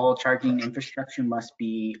 All charging infrastructure must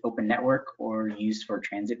be open network or used for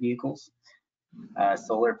transit vehicles.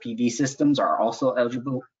 Solar PV systems are also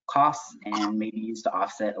eligible costs and may be used to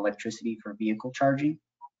offset electricity for vehicle charging.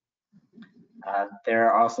 There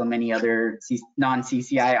are also many other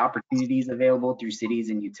non-CCI opportunities available through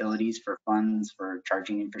cities and utilities for funds for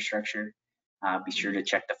charging infrastructure. Be sure to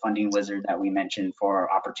check the funding wizard that we mentioned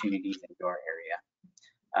for opportunities in your area.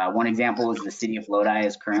 One example is the city of Lodi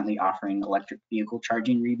is currently offering electric vehicle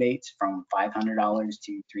charging rebates from $500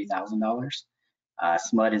 to $3,000.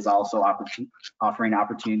 SMUD is also offering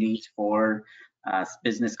opportunities for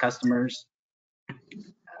business customers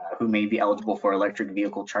who may be eligible for electric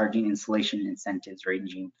vehicle charging installation incentives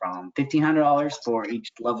ranging from $1,500 for each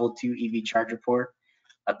level 2 EV charger port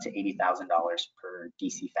up to $80,000 per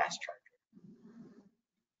DC fast charger.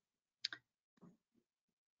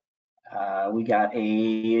 We got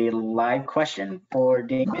a live question for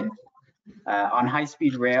Damon. On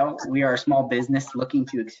high-speed rail, we are a small business looking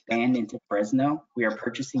to expand into Fresno. We are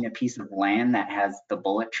purchasing a piece of land that has the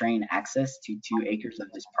bullet train access to 2 acres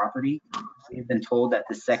of this property. We've been told that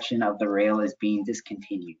this section of the rail is being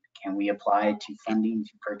discontinued. Can we apply to funding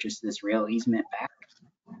to purchase this rail easement back?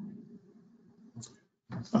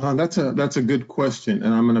 That's a good question,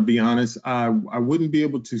 and I'm going to be honest. I wouldn't be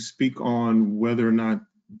able to speak on whether or not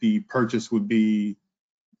the purchase would be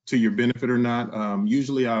to your benefit or not.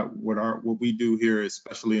 Usually what we do here,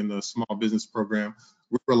 especially in the small business program,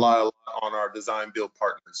 we rely a lot on our design build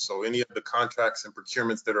partners. So any of the contracts and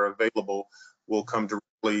procurements that are available will come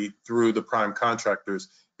directly through the prime contractors.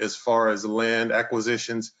 As far as land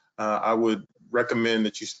acquisitions, I would recommend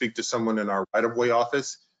that you speak to someone in our right-of-way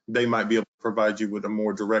office. They might be able to provide you with a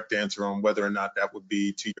more direct answer on whether or not that would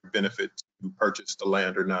be to your benefit to purchase the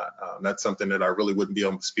land or not. That's something that I really wouldn't be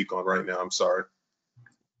able to speak on right now. I'm sorry.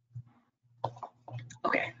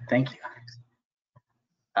 Okay, thank you.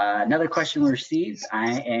 Another question we received.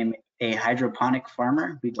 I am a hydroponic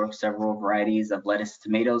farmer. We grow several varieties of lettuce,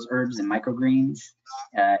 tomatoes, herbs, and microgreens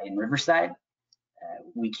in Riverside.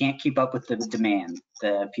 We can't keep up with the demand.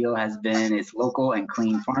 The appeal has been its local and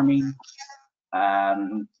clean farming.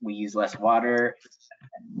 We use less water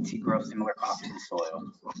to grow similar crops in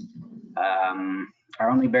soil. Our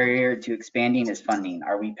only barrier to expanding is funding.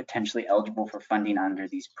 Are we potentially eligible for funding under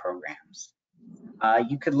these programs?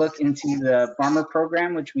 You could look into the farmer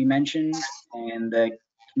program, which we mentioned, and the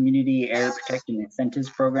Community Air Protection Incentives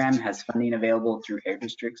Program has funding available through air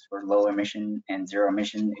districts for low emission and zero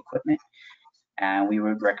emission equipment. And we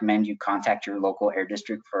would recommend you contact your local air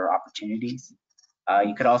district for opportunities.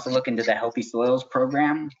 You could also look into the Healthy Soils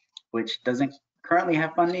Program, which doesn't currently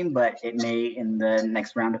have funding, but it may in the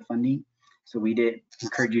next round of funding. So we did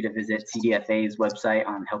encourage you to visit CDFA's website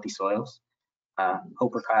on healthy soils.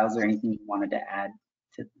 Hope or Kyle, is there anything you wanted to add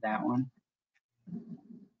to that one?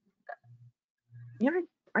 Yeah,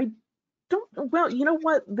 I don't. Well, you know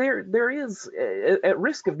what? There is, at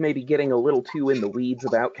risk of maybe getting a little too in the weeds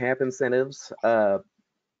about cap incentives.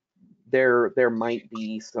 There might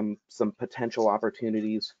be some potential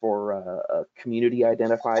opportunities for community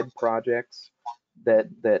identified projects that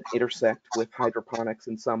intersect with hydroponics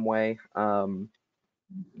in some way.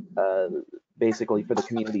 Basically, for the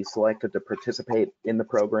communities selected to participate in the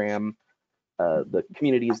program, the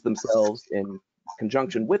communities themselves, in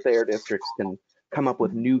conjunction with the air districts, can come up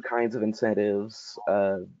with new kinds of incentives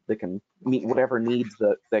that can meet whatever needs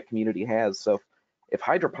that community has. So if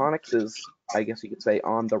hydroponics is, I guess you could say,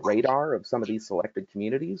 on the radar of some of these selected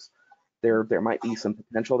communities, there might be some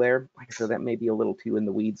potential there. Like I said, that may be a little too in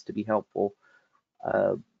the weeds to be helpful,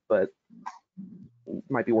 but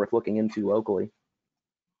might be worth looking into locally.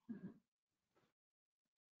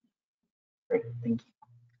 Great, thank you.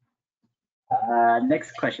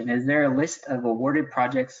 Next question, is there a list of awarded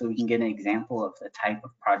projects so we can get an example of the type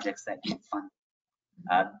of projects that get funded?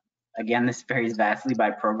 Again, this varies vastly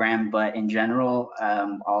by program, but in general,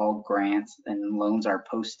 all grants and loans are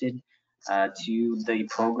posted to the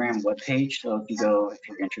program webpage. So if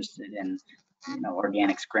you're interested in,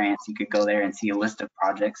 organics grants, you could go there and see a list of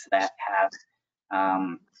projects that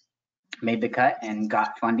have made the cut and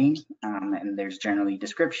got funding. And there's generally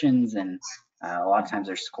descriptions, and a lot of times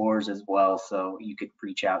there's scores as well. So you could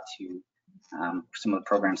reach out to some of the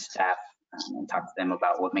program staff and talk to them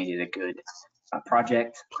about what made it a good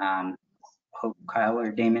project. Hope, Kyle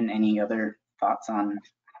or Damon, any other thoughts on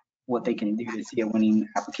what they can do to see a winning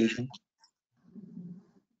application?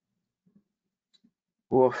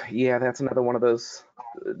 Well, yeah, that's another one of those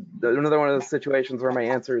situations where my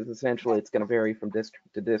answer is essentially it's going to vary from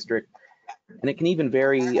district to district, and it can even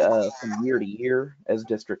vary from year to year as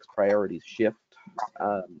districts' priorities shift.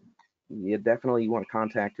 You definitely want to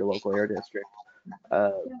contact your local air district,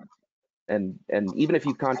 and even if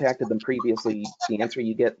you've contacted them previously, the answer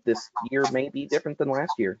you get this year may be different than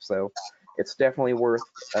last year. So it's definitely worth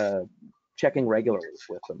checking regularly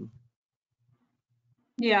with them.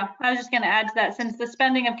 Yeah, I was just going to add to that, since the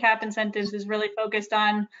spending of cap incentives is really focused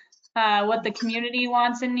on what the community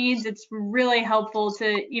wants and needs, it's really helpful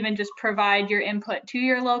to even just provide your input to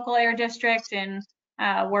your local air district and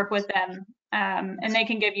work with them. And they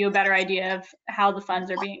can give you a better idea of how the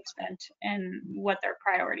funds are being spent and what their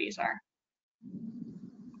priorities are.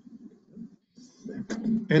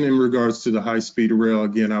 And in regards to the high-speed rail,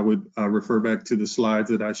 again, I would refer back to the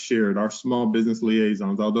slides that I shared. Our small business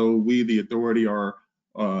liaisons, although we, the authority, are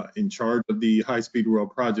in charge of the high-speed rail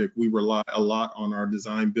project, we rely a lot on our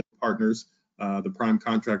design build partners, the prime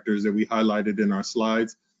contractors that we highlighted in our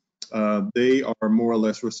slides. They are more or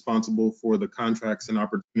less responsible for the contracts and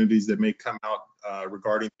opportunities that may come out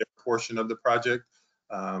regarding their portion of the project.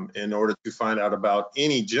 In order to find out about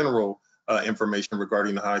any general information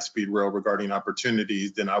regarding the high-speed rail, regarding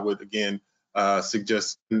opportunities, then I would again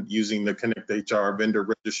suggest using the Connect HR vendor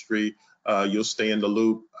registry. You'll stay in the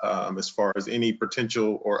loop as far as any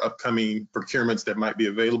potential or upcoming procurements that might be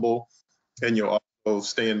available, and you'll also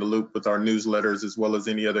stay in the loop with our newsletters as well as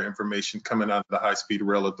any other information coming out of the High-Speed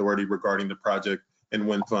Rail Authority regarding the project and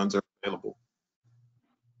when funds are available.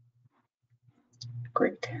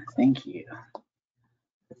 Great, thank you.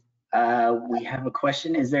 We have a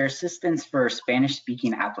question. Is there assistance for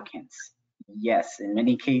Spanish-speaking applicants? Yes, in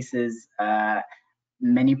many cases,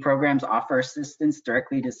 many programs offer assistance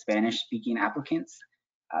directly to Spanish-speaking applicants.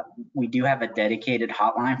 We do have a dedicated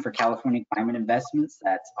hotline for California Climate Investments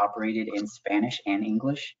that's operated in Spanish and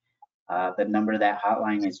English. The number of that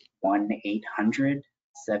hotline is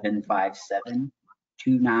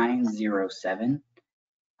 1-800-757-2907.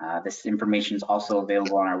 This information is also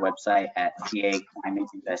available on our website at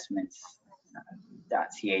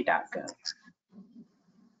caclimateinvestments.ca.gov.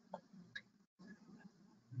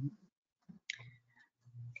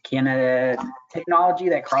 Can a technology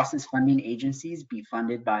that crosses funding agencies be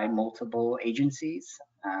funded by multiple agencies?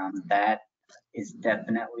 That is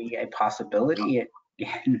definitely a possibility. It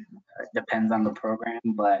depends on the program,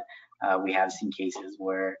 but we have seen cases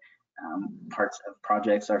where parts of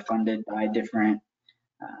projects are funded by different,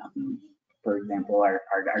 for example, our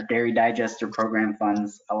dairy digester program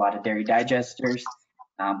funds a lot of dairy digesters,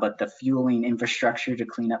 but the fueling infrastructure to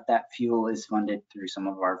clean up that fuel is funded through some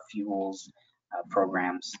of our fuels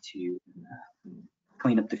programs to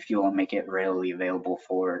clean up the fuel and make it readily available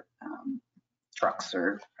for trucks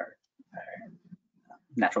or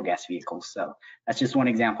natural gas vehicles. So that's just one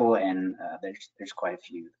example, and there's quite a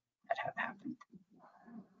few that have happened.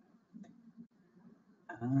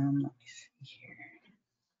 Let me see here.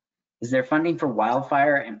 Is there funding for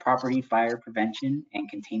wildfire and property fire prevention and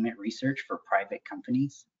containment research for private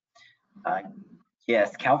companies?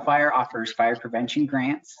 Yes, CAL FIRE offers fire prevention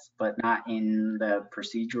grants, but not in the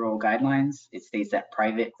procedural guidelines. It states that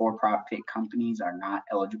private for-profit companies are not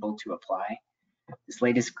eligible to apply. This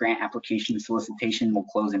latest grant application solicitation will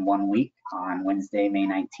close in 1 week on Wednesday, May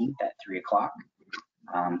 19th at 3 o'clock.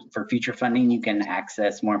 For future funding, you can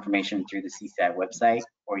access more information through the CCI website,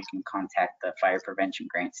 or you can contact the Fire Prevention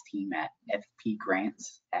Grants team at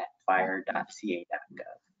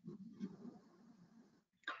fpgrants@fire.ca.gov.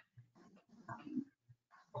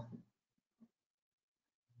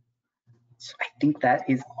 So I think that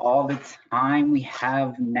is all the time we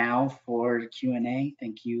have now for Q&A.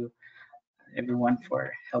 Thank you, everyone,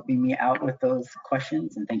 for helping me out with those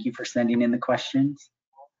questions, and thank you for sending in the questions.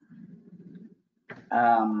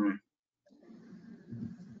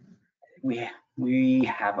 We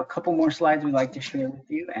have a couple more slides we'd like to share with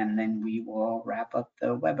you, and then we will wrap up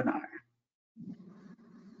the webinar.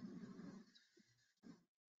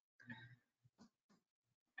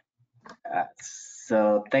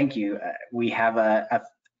 So thank you. We have a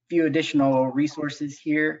few additional resources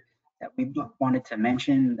here that we wanted to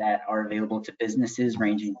mention that are available to businesses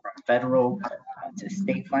ranging from federal to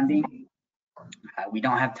state funding. We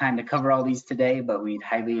don't have time to cover all these today, but we'd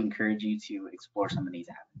highly encourage you to explore some of these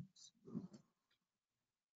avenues.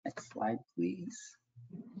 Next slide, please.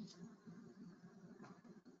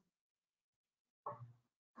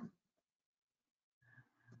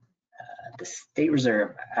 The State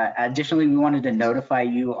Reserve. Additionally, we wanted to notify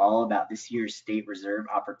you all about this year's State Reserve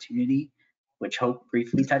opportunity, which Hope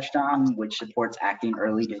briefly touched on, which supports acting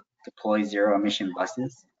early to deploy zero-emission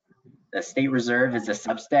buses. The State Reserve is a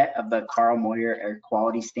subset of the Carl Moyer Air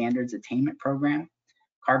Quality Standards Attainment Program.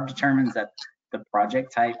 CARB determines that the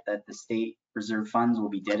project type that the State Reserve funds will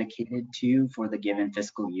be dedicated to for the given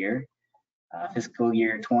fiscal year. Fiscal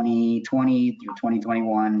year 2020 through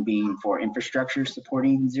 2021 being for infrastructure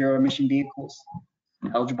supporting zero-emission vehicles.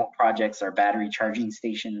 Eligible projects are battery charging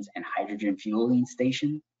stations and hydrogen fueling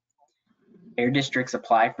stations. Air districts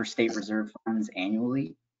apply for State Reserve funds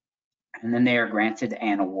annually, and then they are granted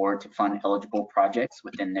an award to fund eligible projects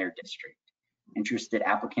within their district. Interested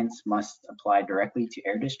applicants must apply directly to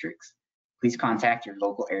air districts. Please contact your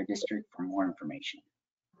local air district for more information.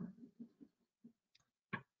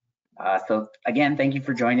 So again, thank you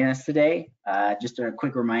for joining us today. Just a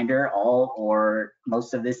quick reminder, all or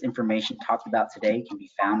most of this information talked about today can be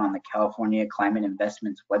found on the California Climate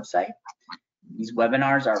Investments website. These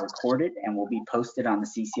webinars are recorded and will be posted on the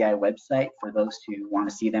CCI website for those who want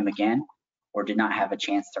to see them again or did not have a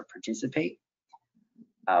chance to participate.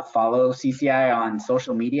 Follow CCI on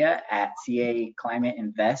social media at CA Climate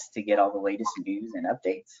Invest to get all the latest news and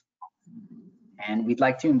updates. And we'd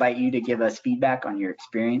like to invite you to give us feedback on your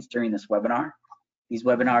experience during this webinar. These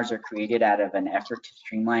webinars are created out of an effort to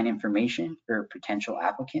streamline information for potential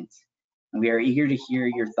applicants. And we are eager to hear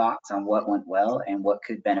your thoughts on what went well and what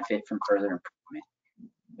could benefit from further improvement.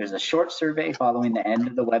 There's a short survey following the end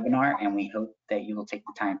of the webinar, and we hope that you will take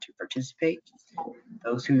the time to participate.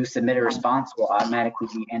 Those who submit a response will automatically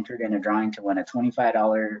be entered in a drawing to win a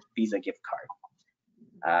 $25 Visa gift card.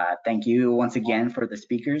 Thank you once again for the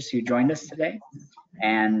speakers who joined us today,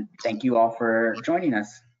 and thank you all for joining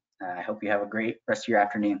us. I hope you have a great rest of your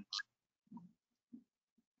afternoon.